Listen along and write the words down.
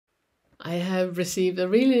I have received a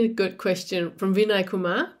really good question from Vinay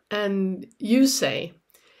Kumar, and you say,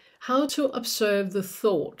 how to observe the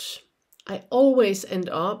thought. I always end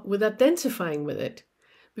up with identifying with it.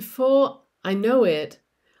 Before I know it,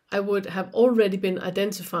 I would have already been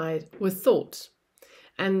identified with thoughts.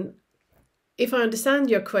 And if I understand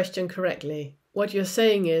your question correctly, what you're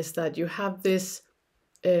saying is that you have this,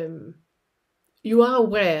 you are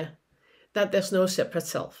aware that there's no separate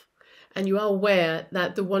self. And you are aware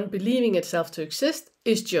that the one believing itself to exist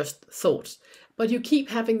is just thoughts. But you keep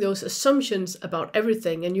having those assumptions about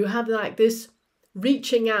everything, and you have like this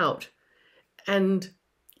reaching out and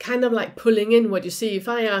kind of like pulling in what you see. If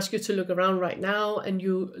I ask you to look around right now and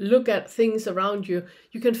you look at things around you,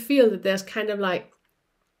 you can feel that there's kind of like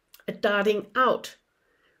a darting out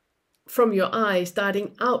from your eyes,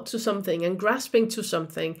 darting out to something and grasping to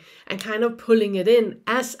something and kind of pulling it in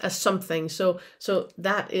as a something. So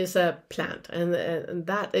that is a plant, and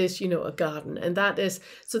that is, you know, a garden, and that is,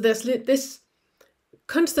 so there's this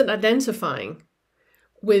constant identifying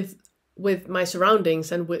with my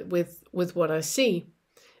surroundings and with what I see.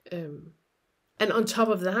 And on top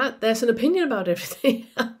of that, there's an opinion about everything,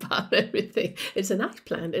 about everything. It's a nice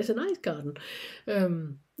plant, it's a nice garden.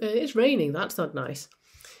 It's raining, that's not nice.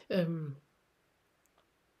 And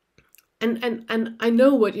I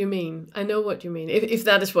know what you mean. I know what you mean. If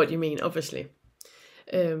that is what you mean, obviously.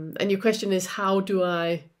 And your question is, how do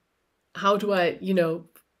I, you know,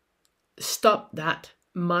 stop that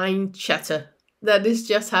mind chatter that is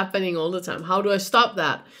just happening all the time? How do I stop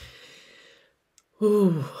that?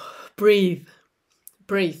 Ooh, breathe.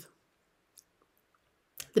 The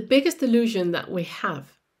biggest illusion that we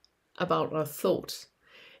have about our thoughts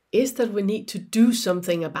is that we need to do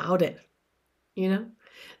something about it. You know,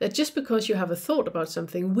 that just because you have a thought about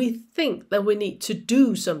something, we think that we need to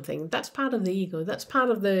do something. That's part of the ego. That's part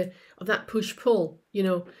of that push-pull. You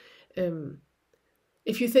know,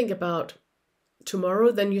 if you think about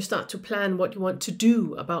tomorrow, then you start to plan what you want to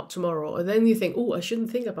do about tomorrow. Or then you think, oh, I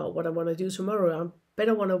shouldn't think about what I want to do tomorrow. I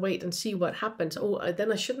better want to wait and see what happens. Oh,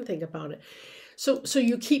 then I shouldn't think about it. So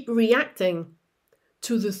you keep reacting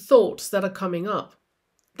to the thoughts that are coming up.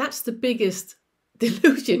 That's the biggest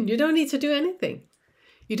delusion. You don't need to do anything.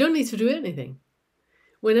 You don't need to do anything.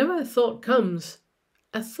 Whenever a thought comes,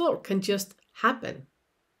 a thought can just happen.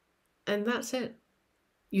 And that's it.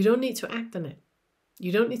 You don't need to act on it.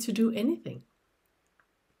 You don't need to do anything.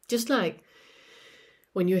 Just like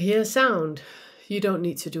when you hear sound, you don't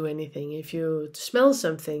need to do anything. If you smell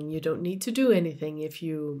something, you don't need to do anything. If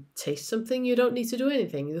you taste something, you don't need to do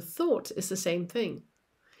anything. The thought is the same thing.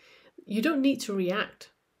 You don't need to react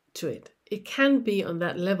to it. It can be on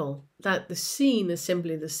that level, that the seen is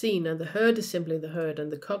simply the seen, and the heard is simply the heard,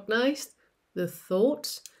 and the cognized, the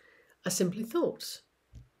thoughts, are simply thoughts.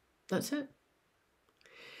 That's it.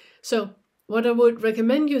 So what I would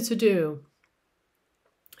recommend you to do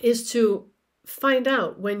is to find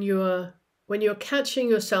out when you're catching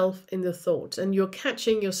yourself in the thoughts, and you're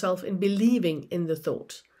catching yourself in believing in the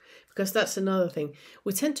thoughts, because that's another thing.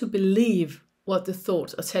 We tend to believe what the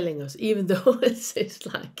thoughts are telling us, even though it's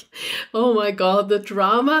like, oh my God, the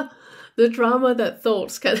drama that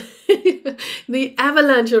thoughts can, the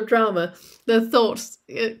avalanche of drama that thoughts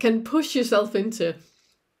can push yourself into.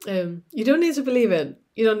 You don't need to believe it.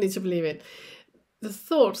 You don't need to believe it. The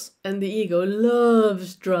thoughts and the ego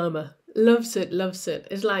loves drama, loves it.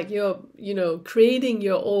 It's like you're, you know, creating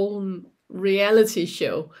your own reality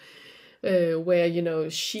show. Where, you know,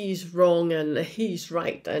 she's wrong and he's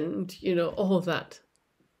right, and, you know, all that.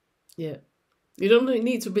 Yeah. You don't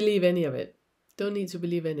need to believe any of it. Don't need to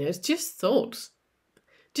believe any of it. It's just thoughts.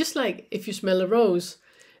 Just like if you smell a rose,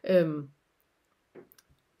 you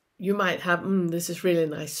might have, this is really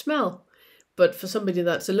nice smell. But for somebody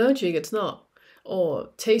that's allergic, it's not.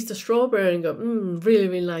 Or taste a strawberry and go, really,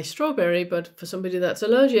 really nice strawberry. But for somebody that's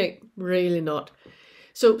allergic, really not.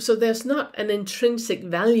 So there's not an intrinsic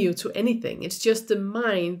value to anything. It's just the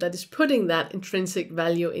mind that is putting that intrinsic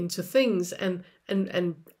value into things and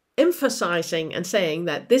emphasizing and saying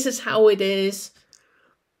that this is how it is.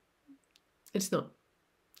 It's not.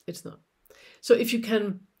 So if you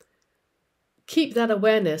can keep that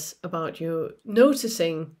awareness about you,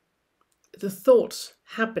 noticing the thoughts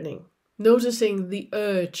happening, noticing the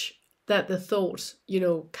urge that the thoughts, you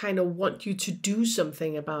know, kind of want you to do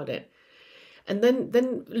something about it. And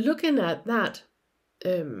then looking at that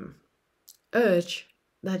urge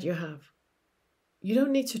that you have, you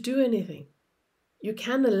don't need to do anything. You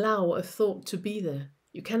can allow a thought to be there.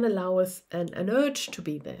 You can allow an urge to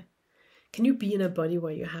be there. Can you be in a body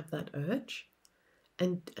where you have that urge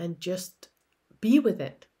and just be with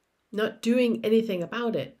it, not doing anything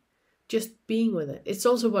about it, just being with it? It's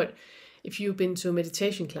also what if you've been to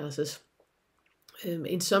meditation classes,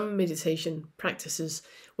 in some meditation practices,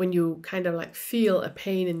 when you kind of like feel a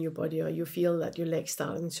pain in your body, or you feel that your leg's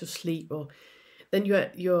starting to sleep, or then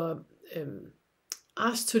you're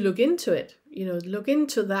asked to look into it. Look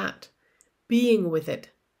into that, being with it,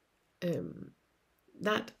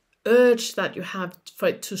 that urge that you have for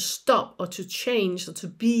it to stop or to change or to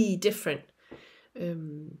be different,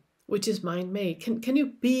 which is mind-made. Can you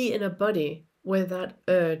be in a body where that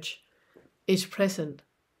urge is present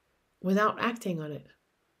without acting on it?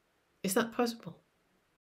 Is that possible?